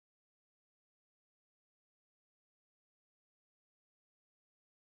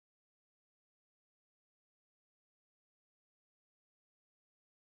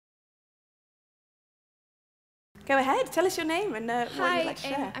Go ahead, tell us your name and what you'd like to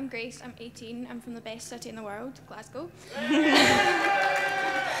share. Hi, I'm Grace, I'm 18, I'm from the best city in the world, Glasgow.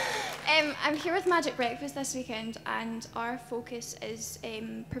 I'm here with Magic Breakfast this weekend, and our focus is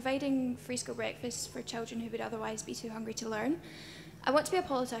providing free school breakfasts for children who would otherwise be too hungry to learn. I want to be a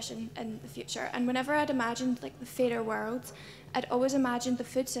politician in the future, and whenever I'd imagined like the fairer world, I'd always imagined the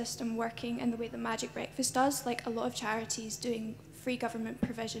food system working in the way that Magic Breakfast does, like a lot of charities doing free government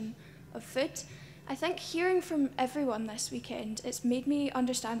provision of food. I think hearing from everyone this weekend, it's made me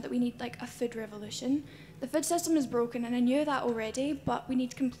understand that we need like a food revolution. The food system is broken, and I knew that already, but we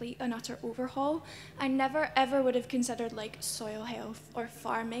need complete and utter overhaul. I never ever would have considered like soil health or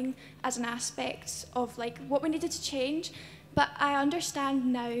farming as an aspect of like what we needed to change, but I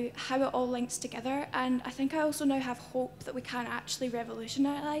understand now how it all links together, and I think I also now have hope that we can actually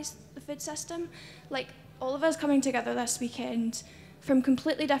revolutionise the food system. Like all of us coming together this weekend from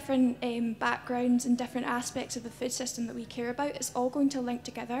completely different backgrounds and different aspects of the food system that we care about, it's all going to link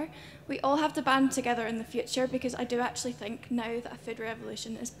together. We all have to band together in the future, because I do actually think now that a food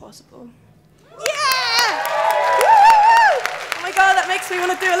revolution is possible. Yeah! Woo! Oh my God, that makes me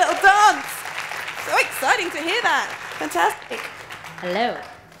want to do a little dance. So exciting to hear that. Fantastic. Hello.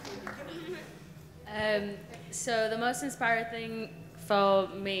 So the most inspiring thing for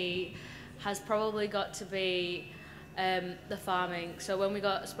me has probably got to be the farming. So when we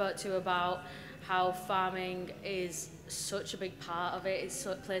got spoke to about how farming is such a big part of it,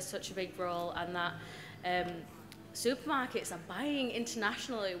 plays such a big role, and that supermarkets are buying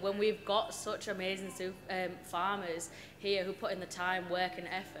internationally when we've got such amazing farmers here who put in the time, work and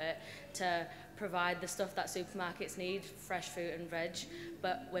effort to provide the stuff that supermarkets need, fresh fruit and veg,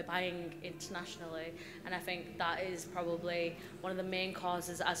 but we're buying internationally. And I think that is probably one of the main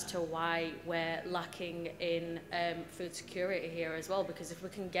causes as to why we're lacking in food security here as well, because if we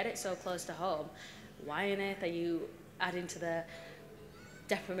can get it so close to home, why on earth are you adding to the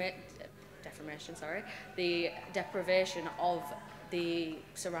deprivation of the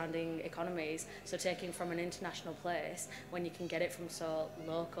surrounding economies, so taking from an international place when you can get it from so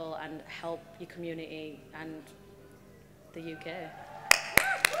local and help your community and the UK.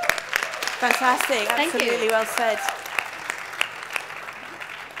 Fantastic, absolutely well said.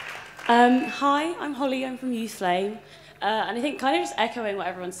 Hi, I'm Holly, I'm from Youth4Food, and I think kind of just echoing what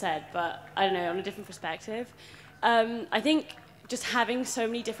everyone said, but I don't know, on a different perspective. I think just having so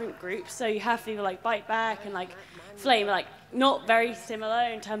many different groups, so you have people like Bite Back and like Flame, like not very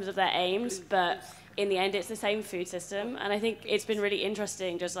similar in terms of their aims, but in the end it's the same food system. And I think it's been really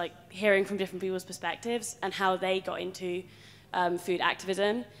interesting just like hearing from different people's perspectives and how they got into food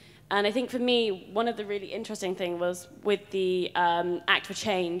activism. And I think for me, one of the really interesting things was with the Act for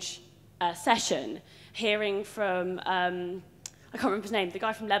Change session, hearing from, I can't remember his name, the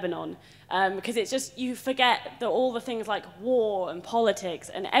guy from Lebanon, because it's just, you forget that all the things like war and politics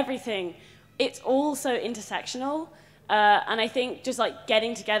and everything, it's all so intersectional. And I think just like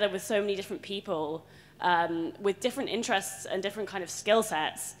getting together with so many different people with different interests and different kind of skill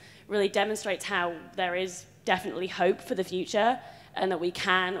sets really demonstrates how there is definitely hope for the future, and that we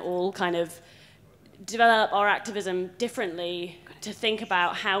can all kind of develop our activism differently to think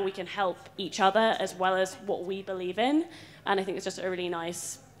about how we can help each other as well as what we believe in. And I think it's just a really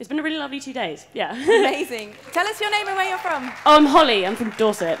nice, it's been a really lovely 2 days, yeah. Amazing. Tell us your name and where you're from. Oh, I'm Holly, I'm from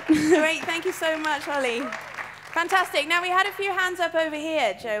Dorset. Great, thank you so much, Holly. Fantastic. Now we had a few hands up over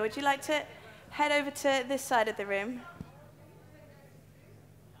here. Joe, would you like to head over to this side of the room?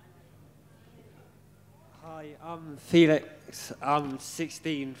 Hi, I'm Felix. I'm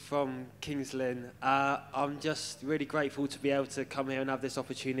 16 from Kings Lynn. I'm just really grateful to be able to come here and have this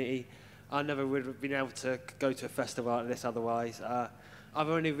opportunity. I never would have been able to go to a festival like this otherwise. I've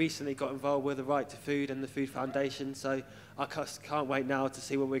only recently got involved with the Right to Food and the Food Foundation, so I can't wait now to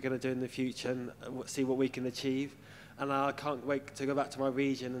see what we're going to do in the future and see what we can achieve. And I can't wait to go back to my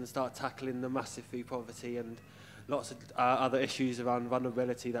region and start tackling the massive food poverty and lots of other issues around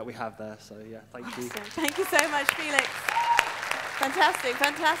vulnerability that we have there. So yeah, thank you. Thank you so much, Felix. Fantastic,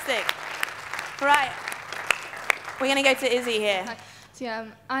 fantastic. Right, we're going to go to Izzy here. So yeah,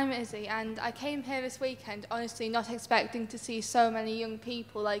 I'm Izzy, and I came here this weekend honestly not expecting to see so many young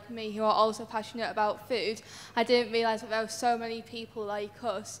people like me who are also passionate about food. I didn't realise that there were so many people like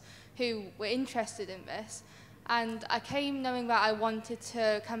us who were interested in this. And I came knowing that I wanted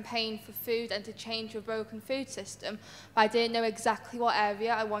to campaign for food and to change the broken food system, but I didn't know exactly what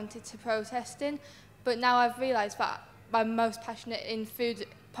area I wanted to protest in. But now I've realised that I'm most passionate in food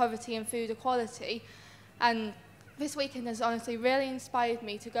poverty and food equality. And this weekend has honestly really inspired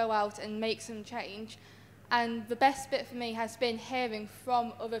me to go out and make some change. And the best bit for me has been hearing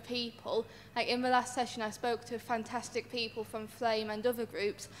from other people. Like in the last session, I spoke to fantastic people from Flame and other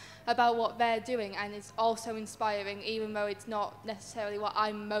groups about what they're doing, and it's also inspiring, even though it's not necessarily what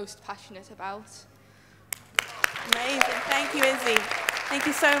I'm most passionate about. Amazing. Thank you, Izzy. Thank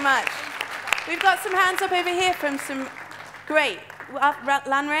you so much. We've got some hands up over here from some great.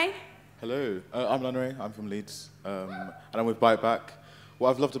 Lanray? Hello, I'm Lanray. I'm from Leeds, and I'm with Bite Back. What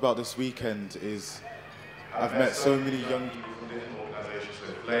I've loved about this weekend is I've met so many young people from different organisations, so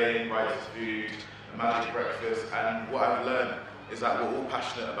Flame, Youth4Food, Magic Breakfast, and what I've learned is that we're all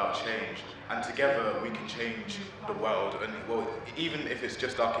passionate about change, and together we can change the world, and well, even if it's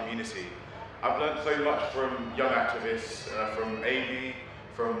just our community. I've learned so much from young activists, from Amy,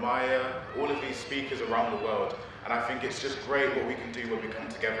 from Maya, all of these speakers around the world, and I think it's just great what we can do when we come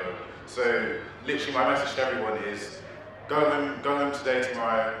together. So literally my message to everyone is go home today,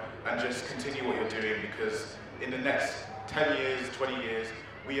 tomorrow, and just continue what you're doing, because in the next 10 years, 20 years,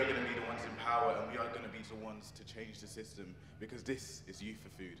 we are going to be the ones in power, and we are going to be the ones to change the system, because this is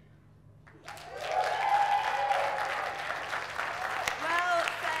Youth4Food. Well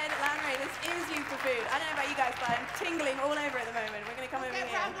said, Lanray. This is Youth4Food. I don't know about you guys, but I'm tingling all over at the moment. We're going to come over here.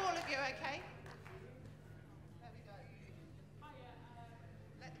 Get round all of you, okay? There we go.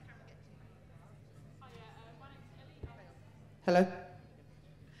 Let the camera get to you. Hello.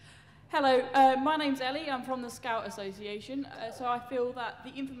 Hello, my name's Ellie. I'm from the Scout Association. So I feel that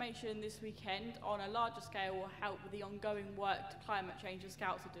the information this weekend on a larger scale will help with the ongoing work to climate change the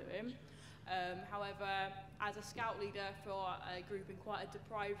Scouts are doing. However, as a Scout leader for a group in quite a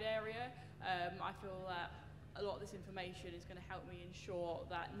deprived area, I feel that a lot of this information is going to help me ensure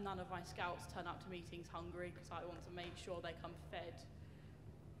that none of my Scouts turn up to meetings hungry, because I want to make sure they come fed.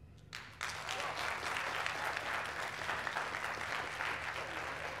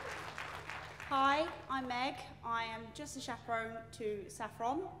 Hi, I'm Meg. I am just a chaperone to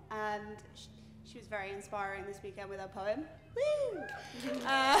Saffron, and she was very inspiring this weekend with her poem. Woo!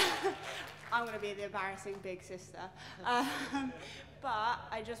 I'm going to be the embarrassing big sister. But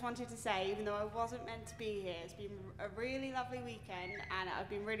I just wanted to say, even though I wasn't meant to be here, it's been a really lovely weekend, and I've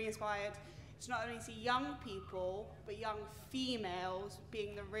been really inspired to not only see young people, but young females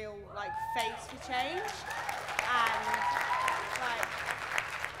being the real face for change. And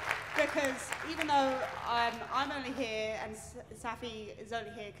because even though I'm only here and Safi is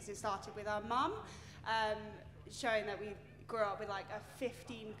only here because it started with our mum, showing that we grew up with a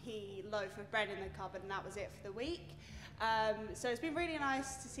 15p loaf of bread in the cupboard, and that was it for the week. So it's been really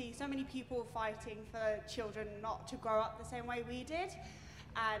nice to see so many people fighting for children not to grow up the same way we did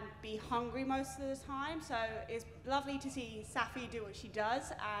and be hungry most of the time. So it's lovely to see Safi do what she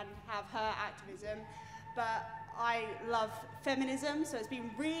does and have her activism. But I love feminism, so it's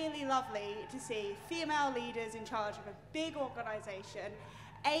been really lovely to see female leaders in charge of a big organisation.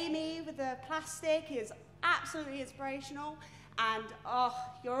 Amy with the plastic is absolutely inspirational, and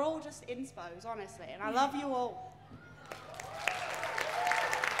you're all just inspos, honestly, and I love you all.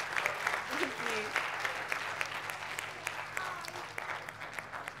 Thank you.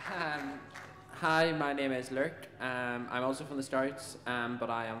 Hi, my name is Lurk. I'm also from the Scouts, but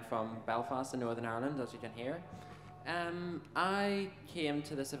I am from Belfast in Northern Ireland, as you can hear. I came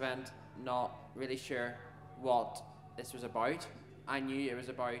to this event not really sure what this was about. I knew it was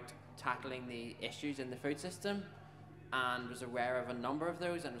about tackling the issues in the food system and was aware of a number of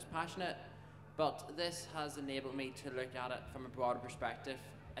those and was passionate, but this has enabled me to look at it from a broader perspective.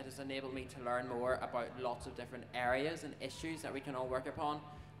 It has enabled me to learn more about lots of different areas and issues that we can all work upon.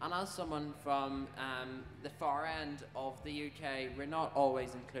 And as someone from the far end of the UK, we're not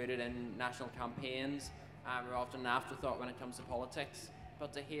always included in national campaigns. We're often an afterthought when it comes to politics.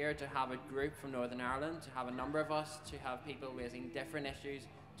 But to have a group from Northern Ireland, to have a number of us, to have people raising different issues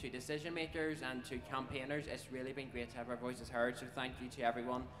to decision makers and to campaigners, it's really been great to have our voices heard. So thank you to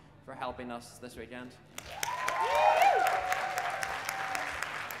everyone for helping us this weekend.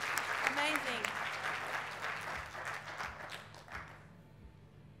 Amazing.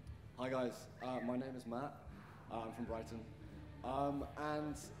 Hi guys, my name is Matt. I'm from Brighton,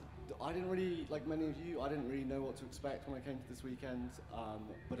 and I didn't really, like many of you, I didn't really know what to expect when I came to this weekend.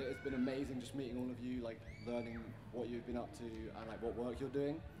 But it has been amazing just meeting all of you, learning what you've been up to and what work you're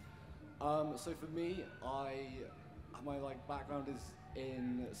doing. So for me, my background is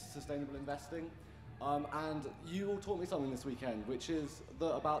in sustainable investing, and you all taught me something this weekend, which is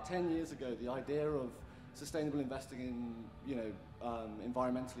that about 10 years ago, the idea of sustainable investing in,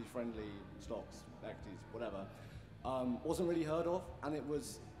 environmentally friendly stocks, equities, whatever, wasn't really heard of, and it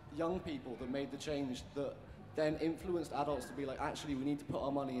was young people that made the change that then influenced adults to be actually we need to put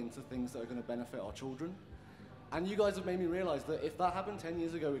our money into things that are going to benefit our children. And you guys have made me realise that if that happened 10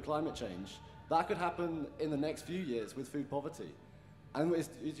 years ago with climate change, that could happen in the next few years with food poverty. And it's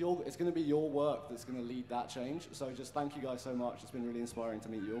going to be your work that's going to lead that change. So just thank you guys so much. It's been really inspiring to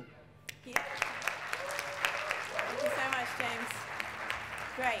meet you all. Thank you so much, James.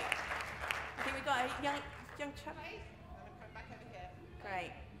 Great. I think we've got a young chap. Back over here.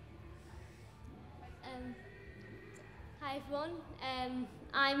 Great. Hi everyone,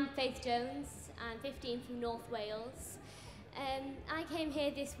 I'm Faith Jones, I'm 15 from North Wales. I came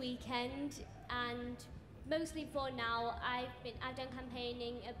here this weekend and mostly before now I've done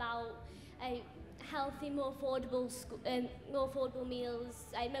campaigning about healthy, more affordable meals,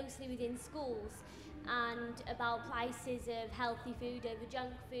 mostly within schools, and about prices of healthy food over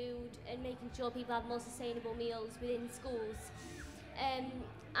junk food and making sure people have more sustainable meals within schools.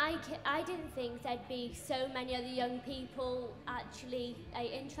 I didn't think there'd be so many other young people actually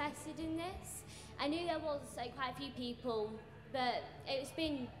interested in this. I knew there was quite a few people, but it's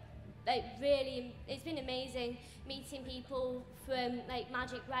been it's been amazing meeting people from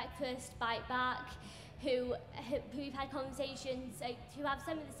Magic Breakfast, Bite Back, who've had conversations, who have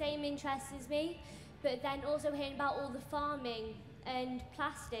some of the same interests as me, but then also hearing about all the farming and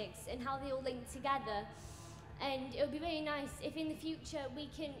plastics and how they all link together. And it would be really nice if in the future we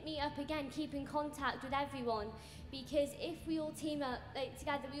can meet up again, keep in contact with everyone, because if we all team up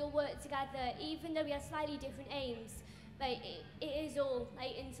together, we all work together, even though we have slightly different aims, it is all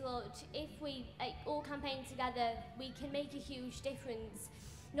interlocked. If we all campaign together, we can make a huge difference,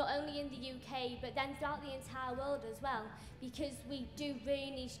 not only in the UK, but then throughout the entire world as well, because we do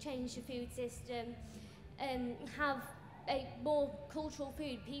really need to change the food system and have more cultural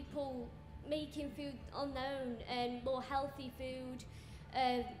food, people making food on their own and more healthy food,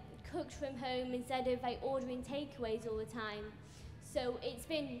 cooked from home instead of ordering takeaways all the time. So it's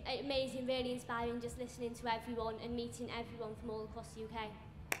been amazing, really inspiring just listening to everyone and meeting everyone from all across the UK.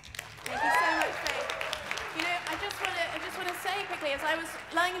 Thank you so much, Faith. You know, I just want to say quickly, as I was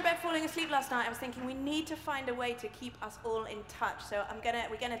lying in bed falling asleep last night, I was thinking we need to find a way to keep us all in touch. So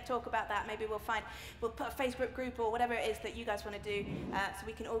we're gonna talk about that. Maybe we'll put a Facebook group or whatever it is that you guys want to do, so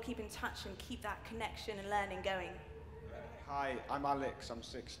we can all keep in touch and keep that connection and learning going. Hi, I'm Alex. I'm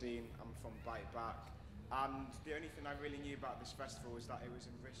 16. I'm from Bite Back. And the only thing I really knew about this festival was that it was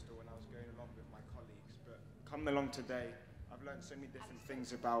in Bristol and I was going along with my colleagues. But coming along today, I've learned so many different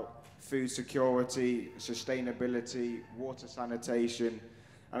things about food security, sustainability, water sanitation,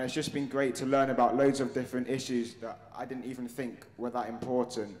 and it's just been great to learn about loads of different issues that I didn't even think were that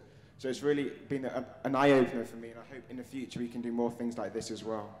important. So it's really been an eye-opener for me, and I hope in the future we can do more things like this as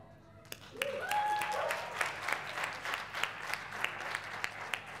well.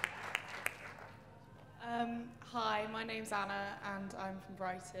 Hi, my name's Anna and I'm from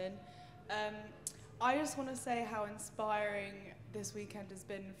Brighton. I just want to say how inspiring this weekend has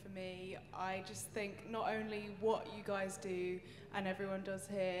been for me. I just think not only what you guys do and everyone does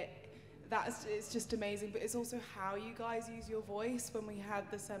here, it's just amazing, but it's also how you guys use your voice. When we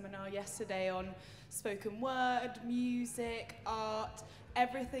had the seminar yesterday on spoken word, music, art,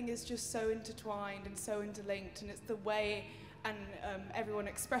 everything is just so intertwined and so interlinked, and it's the way and everyone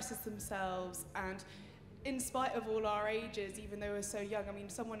expresses themselves. And in spite of all our ages, even though we're so young, I mean,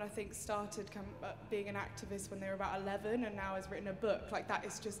 someone I think started being an activist when they were about 11 and now has written a book. That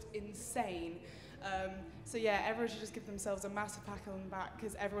is just insane. So yeah, everyone should just give themselves a massive pat on the back,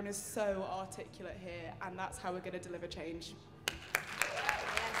 because everyone is so articulate here, and that's how we're going to deliver change. Yes,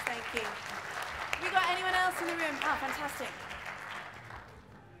 thank you. Have we got anyone else in the room? Oh, fantastic.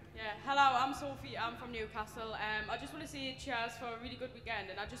 Yeah, hello, I'm Sophie, I'm from Newcastle. I just want to say cheers for a really good weekend,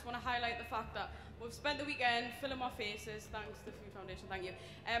 and I just want to highlight the fact that we've spent the weekend filling our faces, thanks to the Food Foundation, thank you.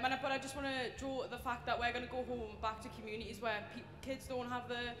 But I just want to draw the fact that we're going to go home back to communities where kids don't have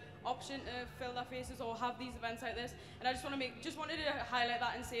the option to fill their faces or have these events like this. And I just wanted to highlight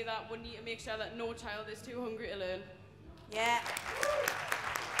that and say that we need to make sure that no child is too hungry to learn. Yeah.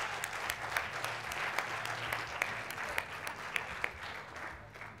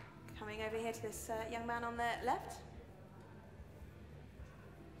 Coming over here to this young man on the left.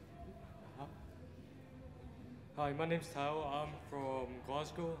 Hi, my name's Tao. I'm from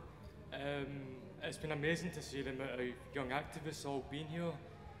Glasgow. It's been amazing to see the amount of young activists all being here,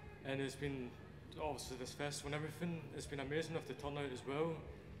 and it's been obviously this festival and everything. It's been amazing with the turnout as well,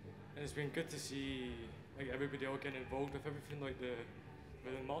 and it's been good to see everybody all getting involved with everything, with the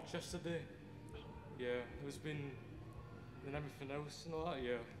march yesterday. Yeah, it's been and everything else and all that.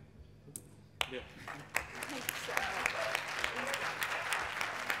 Yeah. Yeah.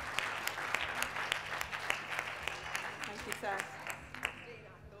 Thank you, sir.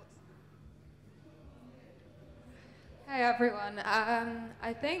 Hey everyone.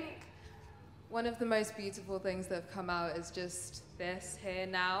 I think one of the most beautiful things that have come out is just this here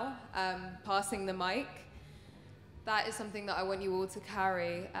now, passing the mic. That is something that I want you all to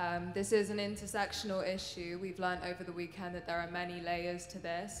carry. This is an intersectional issue. We've learned over the weekend that there are many layers to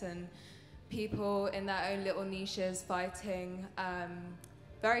this, and people in their own little niches fighting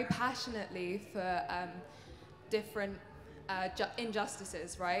very passionately for different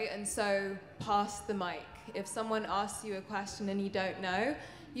injustices, right? And so pass the mic. If someone asks you a question and you don't know,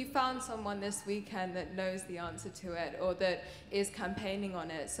 you found someone this weekend that knows the answer to it or that is campaigning on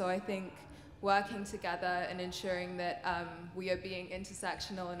it. So I think working together and ensuring that we are being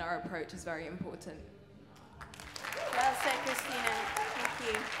intersectional in our approach is very important. Well said, Christina. Thank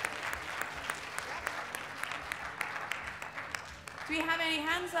you. Do we have any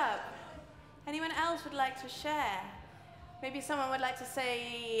hands up? Anyone else would like to share? Maybe someone would like to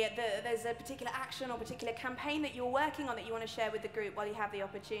say that there's a particular action or particular campaign that you're working on that you want to share with the group while you have the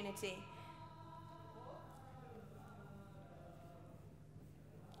opportunity.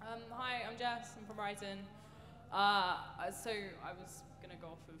 Hi, I'm Jess. I'm from Brighton. So I was going to go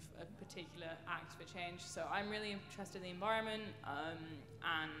off of a particular act for change. So I'm really interested in the environment,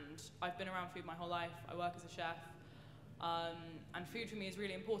 and I've been around food my whole life. I work as a chef, and food for me is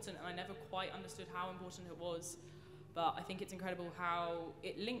really important, and I never quite understood how important it was. But I think it's incredible how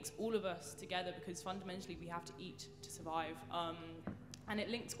it links all of us together, because fundamentally we have to eat to survive. And it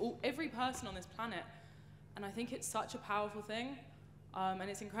links every person on this planet. And I think it's such a powerful thing. And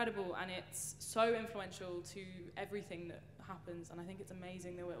it's incredible, and it's so influential to everything that happens. And I think it's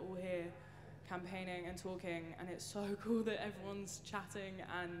amazing that we're all here campaigning and talking, and it's so cool that everyone's chatting.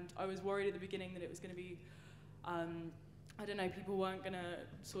 And I was worried at the beginning that it was going to be, I don't know, people weren't going to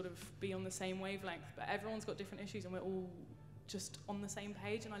sort of be on the same wavelength, but everyone's got different issues and we're all just on the same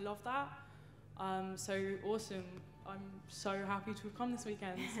page, and I love that. So awesome. I'm so happy to have come this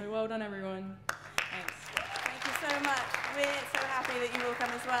weekend. So well done, everyone. Thanks. Thank you so much. We're so happy that you all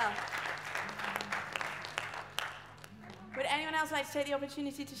come as well. Would anyone else like to take the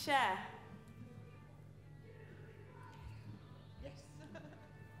opportunity to share?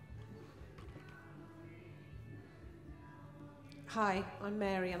 Hi, I'm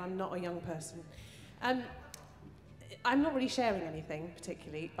Mary and I'm not a young person. I'm not really sharing anything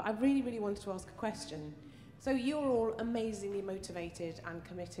particularly, but I really wanted to ask a question. So you're all amazingly motivated and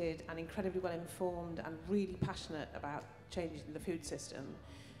committed and incredibly well informed and really passionate about changing the food system.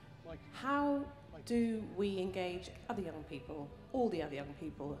 How do we engage other young people, all the other young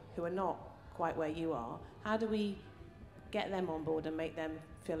people who are not quite where you are? How do we get them on board and make them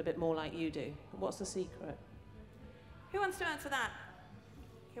feel a bit more like you do? What's the secret? Who wants to answer that?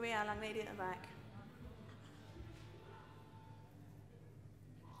 Here we are, young lady at the back.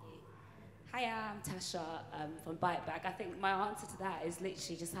 Hiya, I'm Tasha from Bite Back. I think my answer to that is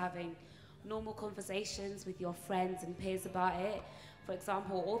literally just having normal conversations with your friends and peers about it. For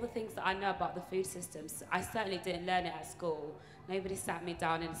example, all the things that I know about the food systems, I certainly didn't learn it at school. Nobody sat me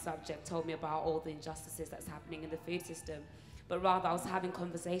down in a subject, told me about all the injustices that's happening in the food system. But rather, I was having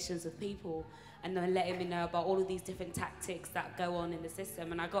conversations with people and then letting me know about all of these different tactics that go on in the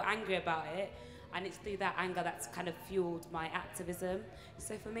system. And I got angry about it. And it's through that anger that's kind of fueled my activism.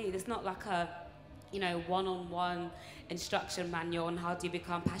 So for me, there's not like a, one-on-one instruction manual on how do you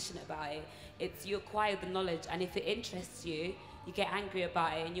become passionate about it. It's you acquire the knowledge, and if it interests you, you get angry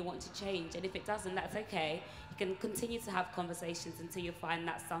about it and you want to change. And if it doesn't, that's okay. You can continue to have conversations until you find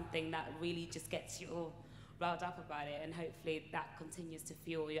that's something that really just gets you all riled up about it, and hopefully that continues to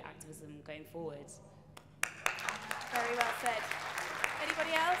fuel your activism going forward. Very well said.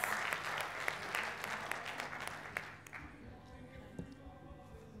 Anybody else?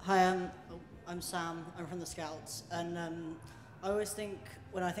 Hi, I'm Sam. I'm from the Scouts, and I always think,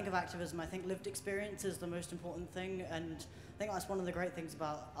 when I think of activism, I think lived experience is the most important thing, and I think that's one of the great things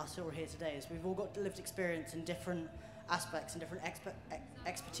about us who are here today, is we've all got lived experience in different aspects and different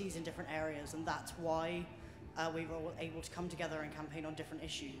expertise in different areas, and that's why we were all able to come together and campaign on different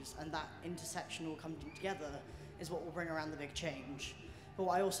issues, and that intersectional coming together is what will bring around the big change. But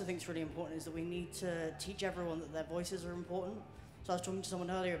what I also think is really important is that we need to teach everyone that their voices are important. So I was talking to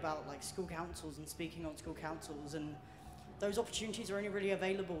someone earlier about school councils and speaking on school councils, and those opportunities are only really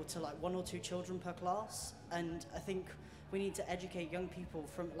available to 1 or 2 children per class, and I think we need to educate young people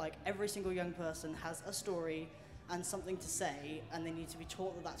from every single young person has a story and something to say, and they need to be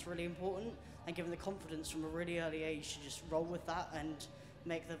taught that that's really important and given the confidence from a really early age to just roll with that and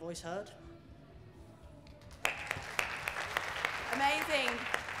make their voice heard. Amazing.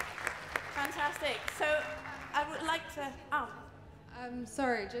 Fantastic. So I would like to,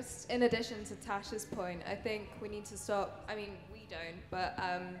 Sorry, just in addition to Tasha's point, I think we need to stop, I mean, we don't, but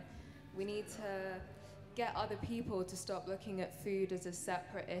we need to get other people to stop looking at food as a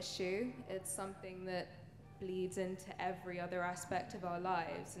separate issue. It's something that bleeds into every other aspect of our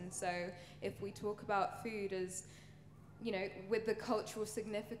lives. And so if we talk about food as, you know, with the cultural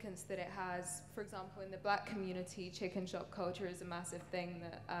significance that it has, for example, in the Black community, chicken shop culture is a massive thing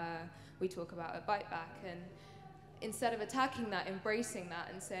that we talk about at Bite Back. And instead of attacking that, embracing that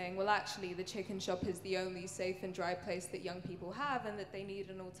and saying, well, actually, the chicken shop is the only safe and dry place that young people have, and that they need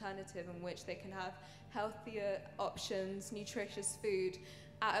an alternative in which they can have healthier options, nutritious food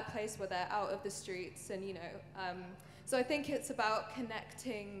at a place where they're out of the streets. And, you know, so I think it's about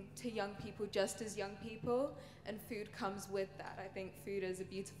connecting to young people just as young people, and food comes with that. I think food is a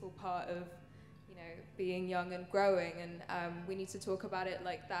beautiful part of, you know, being young and growing, and we need to talk about it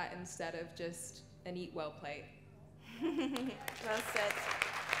like that instead of just an eat well plate. Well said.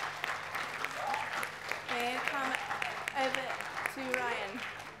 Okay, come over to Ryan.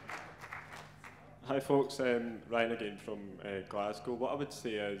 Hi folks, Ryan again from Glasgow. What I would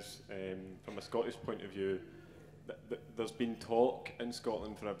say is, from a Scottish point of view, there's been talk in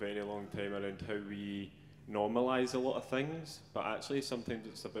Scotland for a very long time around how we normalise a lot of things, but actually sometimes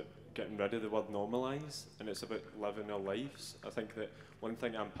it's about getting rid of the word normalise, and it's about living our lives. I think that one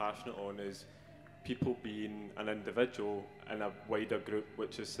thing I'm passionate on is people being an individual in a wider group,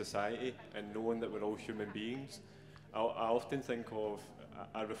 which is society, and knowing that we're all human beings. I often think of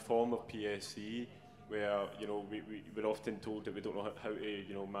a reform of PSC where, you know, we're often told that we don't know how to,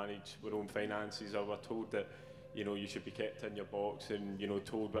 you know, manage our own finances, or we're told that, you know, you should be kept in your box and, you know,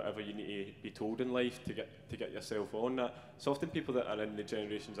 told whatever you need to be told in life to get yourself on. That it's often people that are in the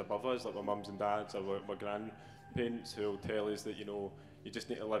generations above us, like our mums and dads or our grandparents, who will tell us that, you know, you just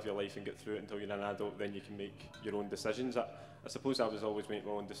need to live your life and get through it until you're an adult, then you can make your own decisions. I suppose I was always making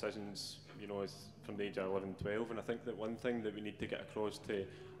my own decisions, you know, from the age of 11, 12, and I think that one thing that we need to get across to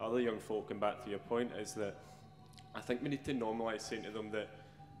other young folk, and back to your point, is that I think we need to normalise saying to them that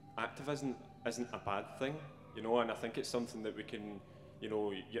activism isn't a bad thing, you know, and I think it's something that we can, you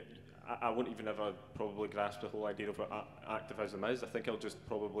know, I won't even ever probably grasp the whole idea of what activism is. I think I'll just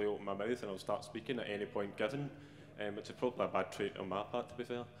probably open my mouth and I'll start speaking at any point given. Which is probably a bad trait on my part, to be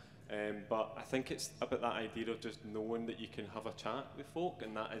fair. But I think it's about that idea of just knowing that you can have a chat with folk,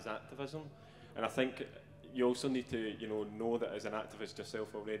 and that is activism. And I think you also need to, you know that as an activist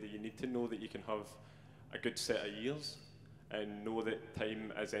yourself already, you need to know that you can have a good set of years and know that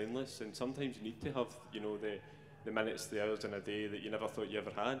time is endless. And sometimes you need to have, you know, the minutes, the hours in a day that you never thought you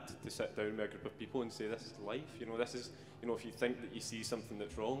ever had, to sit down with a group of people and say, this is life. You know, this is, you know, if you think that you see something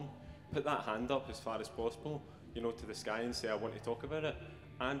that's wrong, put that hand up as far as possible, you know, to the sky and say, I want to talk about it.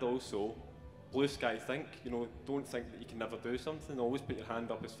 And also, blue sky think, you know, don't think that you can never do something. Always put your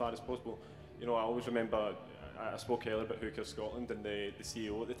hand up as far as possible. You know, I always remember, I spoke earlier about Hooker Scotland, and the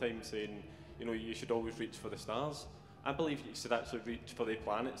CEO at the time saying, you know, you should always reach for the stars. I believe you should actually reach for the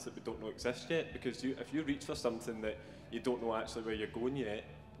planets that we don't know exist yet, because if you reach for something that you don't know actually where you're going yet,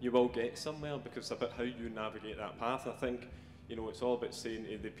 you will get somewhere, because it's about how you navigate that path. I think, you know, it's all about saying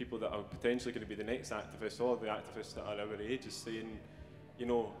to the people that are potentially going to be the next activists, or the activists that are our age, is saying, you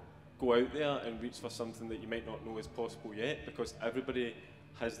know, go out there and reach for something that you might not know is possible yet, because everybody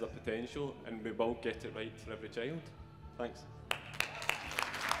has the potential, and we will get it right for every child. Thanks.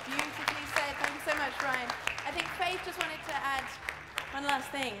 Beautifully said. Thank you so much, Ryan. I think Faith just wanted to add one last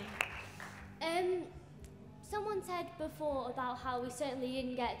thing. Someone said before about how we certainly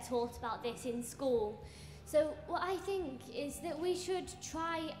didn't get taught about this in school. So what I think is that we should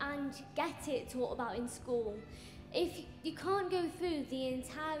try and get it taught about in school. If you can't go through the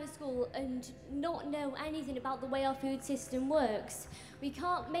entire school and not know anything about the way our food system works, we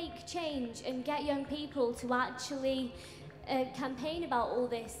can't make change and get young people to actually campaign about all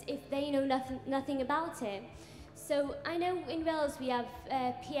this if they know nothing about it. So I know in Wales we have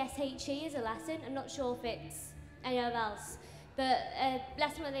PSHE as a lesson. I'm not sure if it's anywhere else, but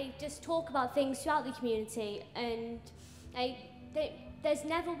lesson where they just talk about things throughout the community, and there's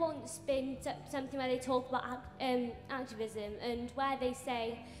never once been something where they talk about activism and where they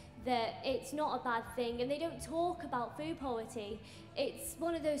say that it's not a bad thing, and they don't talk about food poverty. It's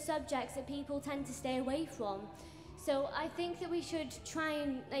one of those subjects that people tend to stay away from. So I think that we should try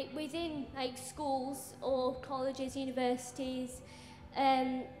and, within schools or colleges, universities,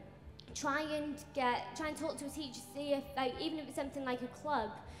 try and talk to a teacher, see if, even if it's something like a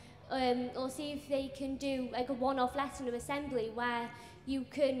club, or see if they can do a one-off lesson of assembly where you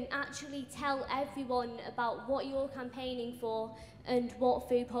can actually tell everyone about what you're campaigning for and what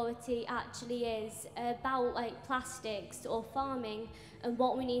food poverty actually is, about like plastics or farming, and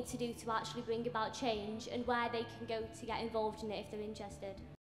what we need to do to actually bring about change, and where they can go to get involved in it if they're interested.